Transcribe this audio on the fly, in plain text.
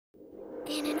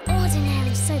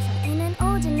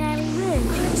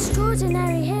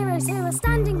extraordinary heroes who are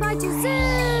standing by to zoom to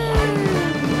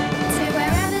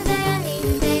wherever they are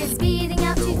needed. They are speeding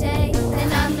out today. The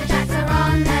Numberjacks are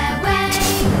on their way.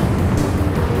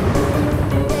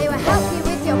 They will help you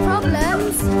with your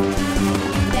problems.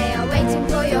 They are waiting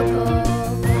for your call.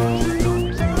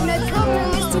 No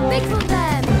problem is too big for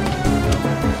them.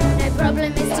 No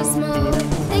problem is too small.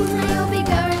 Things may all be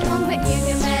going wrong, but you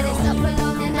can barely stop for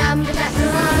long. The Numberjacks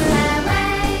are on their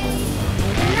way.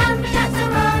 The Numberjacks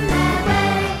are on their way.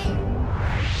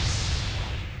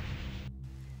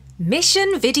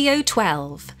 Mission Video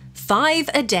 12. 5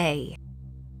 a day.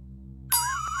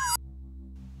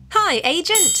 Hi,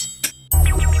 Agent.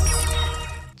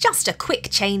 Just a quick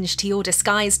change to your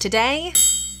disguise today.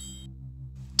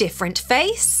 Different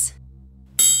face.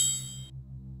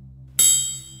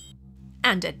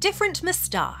 And a different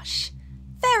moustache.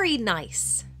 Very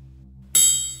nice.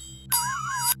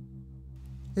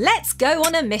 Let's go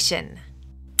on a mission.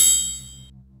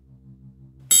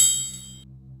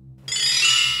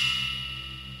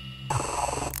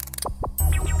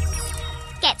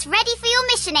 Get ready for your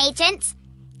mission, agents.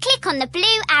 Click on the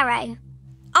blue arrow.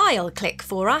 I'll click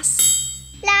for us.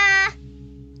 La,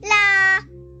 la,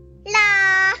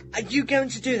 la, Are you going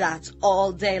to do that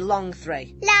all day long,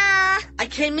 Three? la, I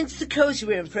came into the cosy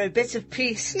room for a bit of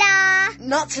peace. la,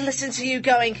 Not to listen to you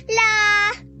going,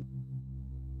 la.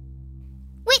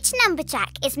 Which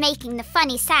Numberjack is making the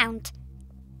funny sound?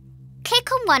 Click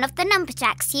on one of the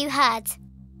Numberjacks you heard.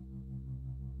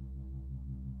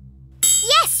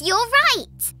 Yes, you're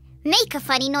right! Make a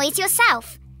funny noise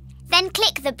yourself. Then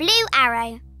click the blue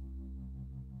arrow.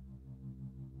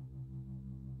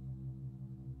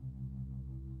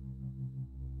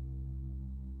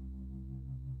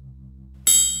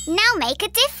 Now make a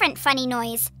different funny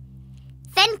noise.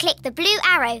 Then click the blue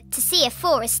arrow to see if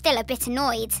 4 is still a bit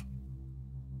annoyed.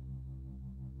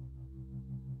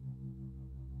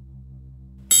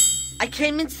 I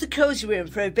came into the cosy room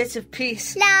for a bit of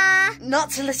peace. La, Not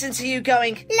to listen to you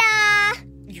going, la,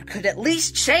 you could at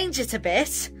least change it a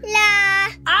bit. la,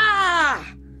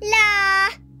 Ah! la.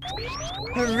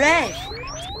 Hooray!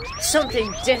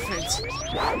 Something different.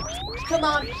 Come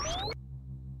on.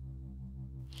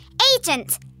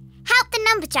 Agent, help the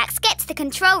Numberjacks get to the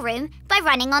control room by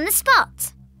running on the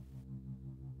spot.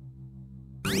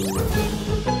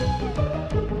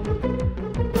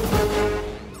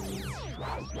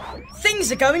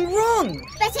 Things are going wrong.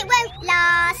 But it won't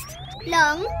last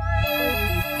long.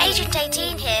 Agent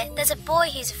 18 here. There's a boy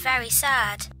who's very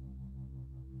sad.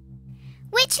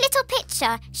 Which little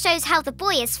picture shows how the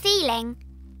boy is feeling?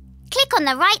 Click on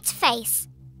the right face.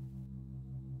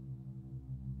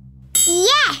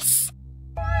 Yes!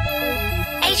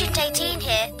 Agent 18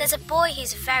 here. There's a boy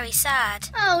who's very sad.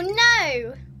 Oh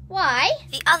no! Why?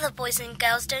 The other boys and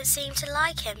girls don't seem to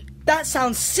like him. That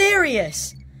sounds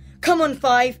serious. Come on,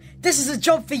 5. This is a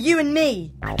job for you and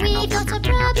me. We got a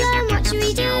problem, what should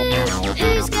we do?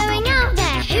 Who's going out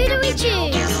there? Who do we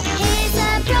choose? Here's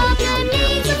a problem,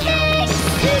 needs a fix.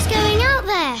 Who's going out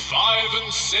there? 5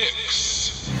 and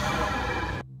 6.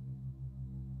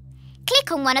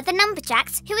 Click on one of the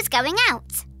Numberjacks who is going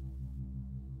out.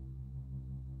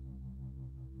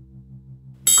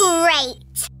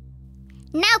 Great!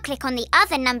 Now click on the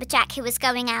other Numberjack who is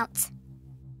going out.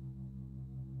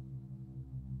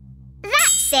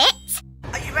 That's it!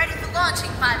 Are you ready for launching,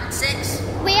 5 and 6?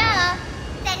 We are.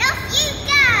 Then off you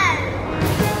go!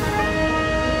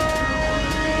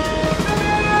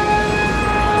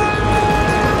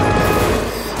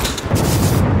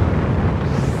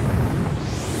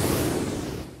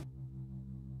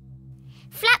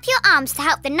 Flap your arms to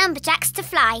help the Numberjacks to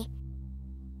fly.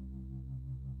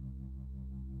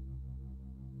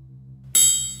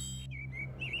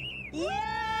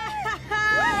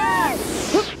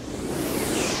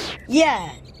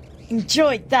 Yeah,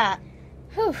 enjoyed that.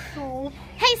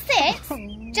 Hey, Six,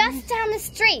 just down the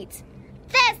street.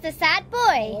 There's the sad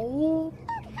boy.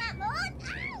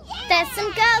 There's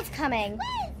some girls coming.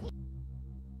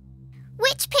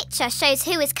 Which picture shows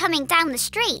who is coming down the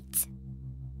street?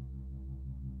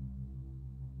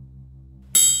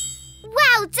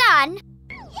 Well done!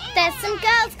 There's some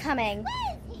girls coming.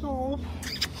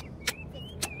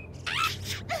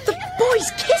 The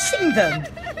boy's kissing them.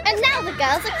 And now the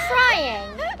girls are crying.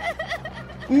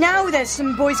 Now there's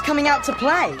some boys coming out to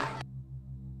play.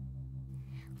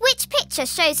 Which picture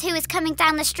shows who is coming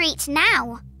down the street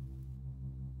now?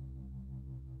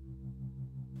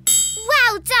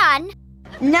 Well done!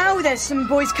 Now there's some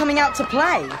boys coming out to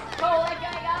play.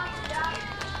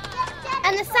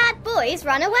 And the sad boys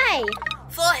run away.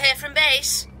 4 here from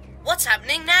base. What's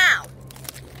happening now?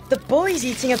 The boy's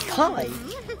eating a pie.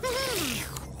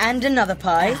 And another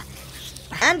pie.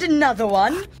 And another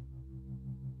one.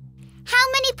 How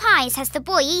many pies has the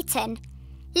boy eaten?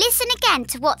 Listen again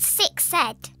to what 6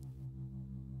 said.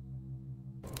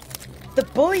 The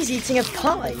boy's eating a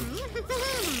pie.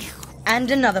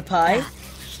 And another pie.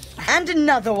 And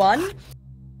another one.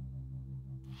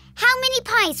 How many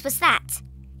pies was that?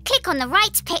 Click on the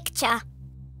right picture.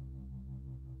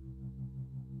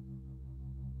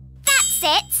 That's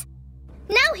it.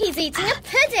 Now he's eating a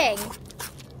pudding.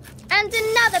 And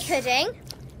another pudding.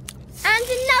 And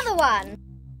another one.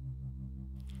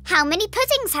 How many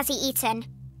puddings has he eaten?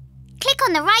 Click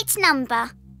on the right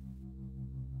number.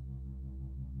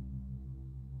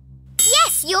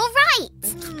 Yes, you're right.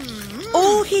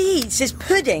 All he eats is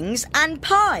puddings and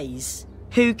pies.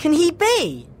 Who can he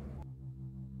be?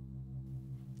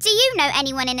 Do you know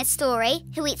anyone in a story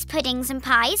who eats puddings and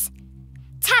pies?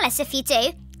 Tell us if you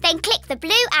do, then click the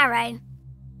blue arrow.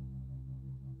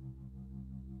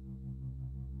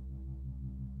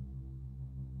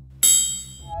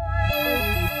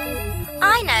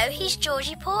 I know, he's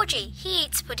Georgie Porgy. He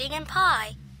eats pudding and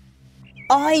pie.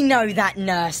 I know that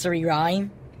nursery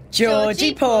rhyme.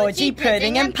 Georgie, Porgy,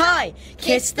 pudding and pie,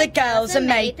 kissed the girls and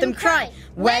made them cry.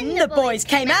 When the boys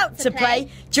came out to play,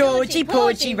 Georgie,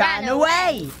 Porgy ran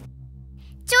away.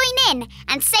 Join in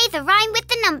and say the rhyme with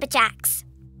the Numberjacks.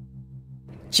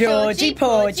 Georgie,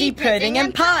 Porgy, pudding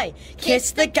and pie,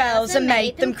 kissed the girls and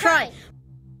made them cry.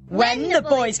 When the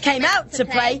boys came out to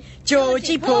play,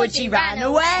 Georgie, Porgy ran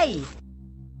away.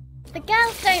 The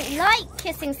girls don't like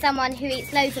kissing someone who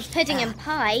eats loads of pudding and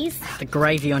pies. The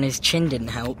gravy on his chin didn't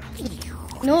help.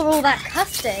 Nor all that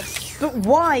custard. But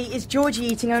why is Georgie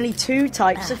eating only 2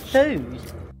 types of food?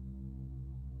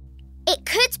 It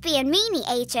could be a meanie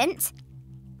agent.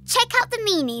 Check out the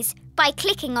meanies by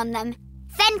clicking on them.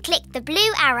 Then click the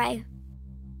blue arrow.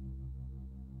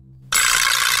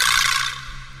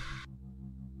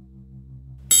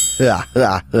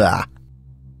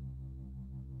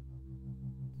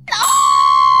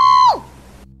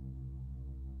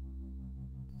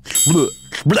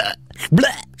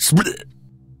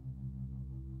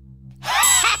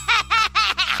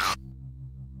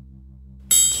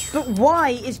 But why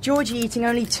is Georgie eating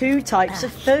only 2 types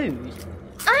of food?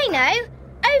 I know!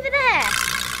 Over there!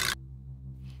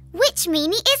 Which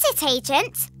meanie is it,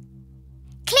 agent?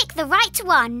 Click the right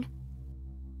one.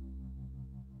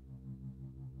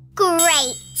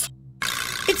 Great!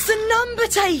 It's the number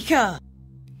taker!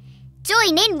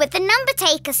 Join in with the number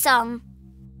taker song.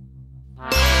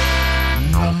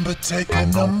 Number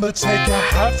taker,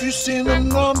 have you seen the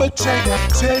number taker?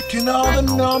 Taking all the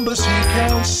numbers he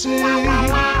can't see.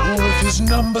 With his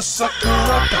number sucker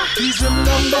upper, he's a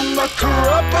number mucker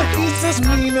upper. He's as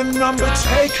mean a number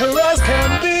taker as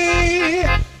can be.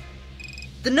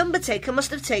 The number taker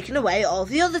must have taken away all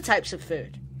the other types of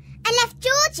food. And left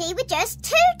Georgie with just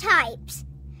 2 types.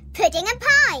 Pudding and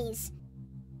pies.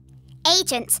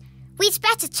 Agent, we'd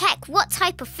better check what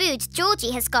type of food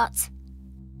Georgie has got.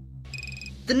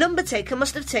 The number taker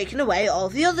must have taken away all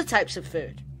the other types of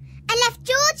food. And left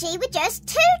Georgie with just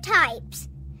 2 types.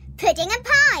 Pudding and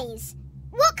pies.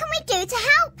 What can we do to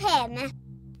help him?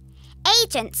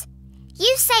 Agent,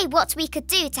 you say what we could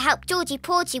do to help Georgie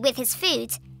Porgy with his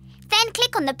food. Then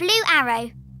click on the blue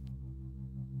arrow.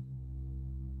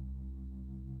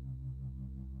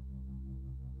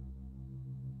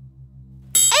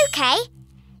 OK,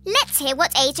 let's hear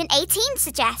what Agent 18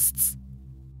 suggests.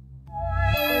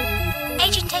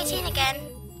 Agent 18 again.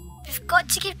 We've got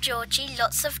to give Georgie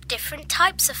lots of different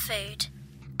types of food.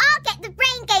 I'll get the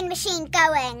brain gain machine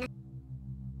going.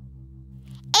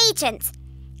 Agent,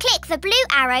 click the blue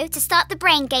arrow to start the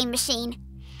brain gain machine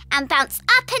and bounce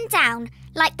up and down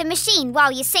like the machine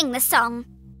while you sing the song.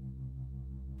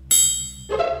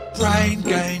 Brain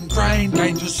gain,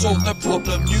 to solve the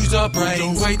problem, use our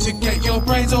brains. The way to get your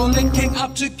brains all linking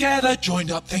up together,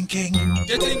 joined up thinking.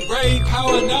 Getting brain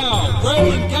power now.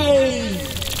 Brain gain.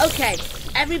 Okay,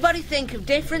 everybody think of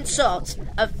different sorts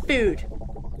of food.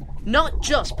 Not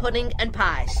just pudding and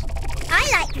pies. I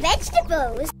like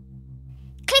vegetables.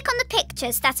 Click on the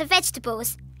pictures that are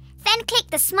vegetables. Then click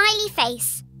the smiley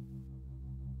face.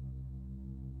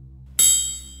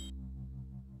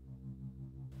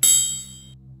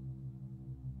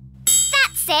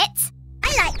 That's it.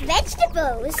 I like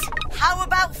vegetables. How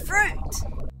about fruit?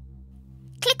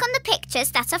 Click on the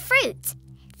pictures that are fruit.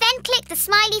 Then click the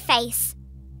smiley face.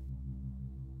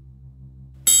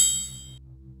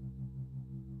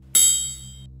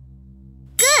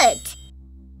 Good.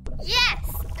 Yes!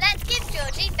 Let's give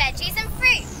Georgie veggies and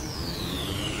fruit.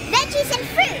 Veggies and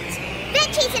fruit.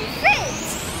 Veggies and fruit.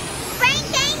 Brain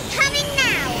gain coming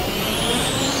now.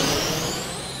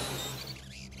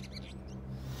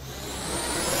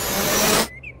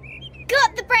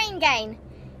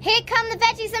 Here come the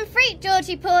veggies and fruit,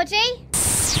 Georgie Porgy.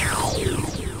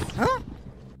 Huh?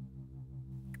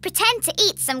 Pretend to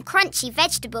eat some crunchy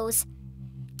vegetables.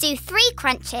 Do 3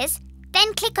 crunches,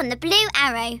 then click on the blue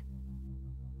arrow.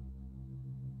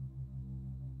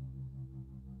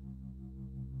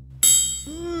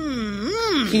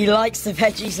 He likes the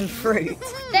veggies and fruit.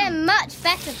 They're much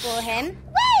better for him.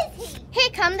 Where is he? Here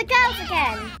come the girls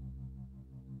again.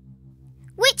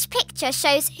 Which picture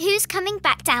shows who's coming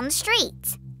back down the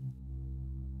street?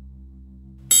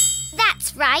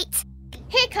 That's right.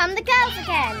 Here come the girls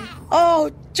again.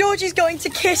 Oh, Georgie's going to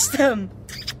kiss them.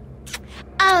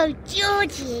 Oh,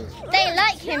 Georgie. They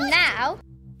like him now.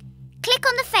 Click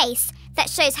on the face that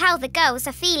shows how the girls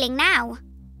are feeling now.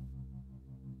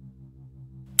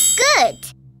 Good.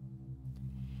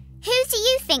 Who do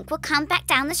you think will come back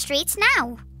down the street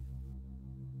now?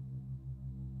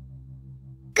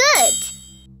 Good.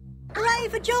 Hooray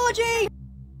for Georgie!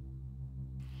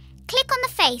 Click on the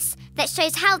face that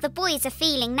shows how the boys are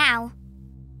feeling now.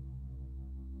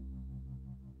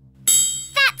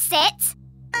 That's it.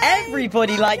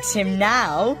 Everybody likes him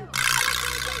now.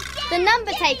 The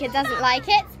number taker doesn't like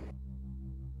it.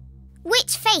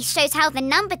 Which face shows how the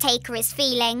number taker is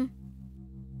feeling?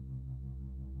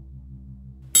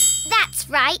 That's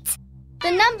right.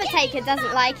 The number taker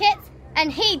doesn't like it,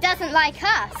 and he doesn't like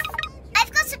us.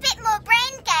 I've got a bit more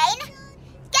brain gain.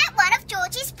 Get one of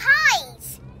Georgie's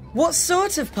pies. What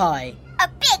sort of pie? A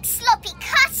big sloppy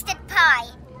custard pie.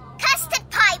 Custard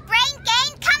pie brain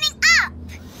gain coming up.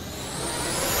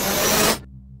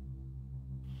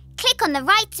 Click on the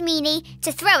right meanie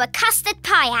to throw a custard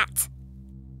pie at.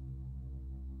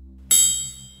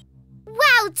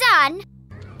 Well done.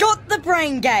 Got the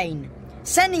brain gain.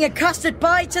 Sending a custard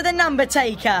pie to the number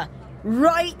taker.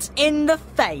 Right in the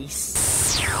face.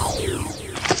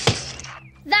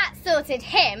 That sorted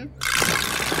him.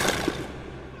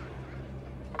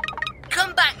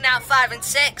 Come back now, 5 and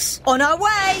 6. On our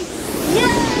way.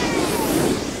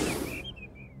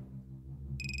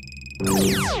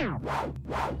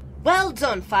 Well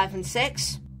done, 5 and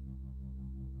 6.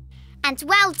 And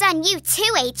well done you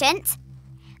too, Agent.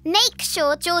 Make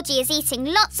sure Georgie is eating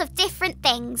lots of different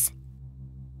things.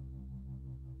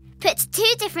 Put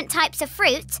 2 different types of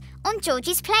fruit on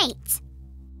Georgie's plate.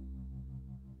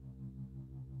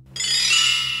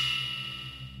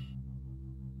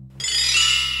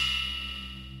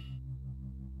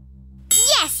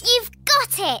 Yes, you've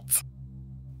got it!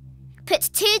 Put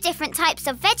 2 different types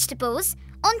of vegetables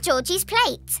on Georgie's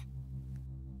plate.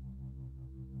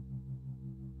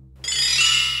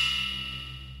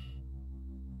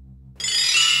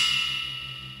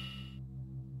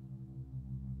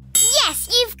 Yes,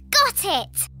 you've got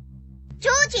it!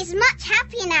 Georgie's much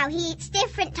happier now he eats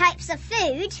different types of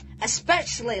food.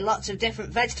 Especially lots of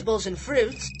different vegetables and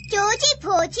fruit. Georgie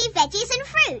Porgy veggies and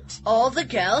fruit. All the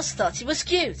girls thought he was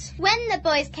cute. When the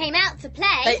boys came out to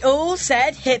play, They all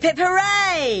said hip hip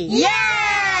hooray!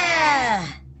 Yeah!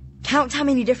 Count how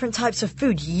many different types of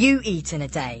food you eat in a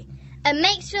day. and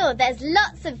make sure there's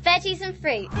lots of veggies and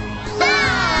fruit.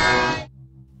 Bye!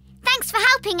 Thanks for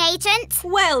helping, Agent.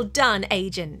 Well done,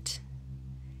 Agent.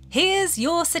 Here's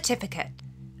your certificate.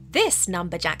 This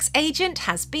Numberjacks agent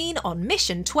has been on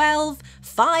mission 12,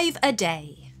 5 a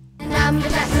day.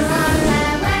 Numberjacks are on their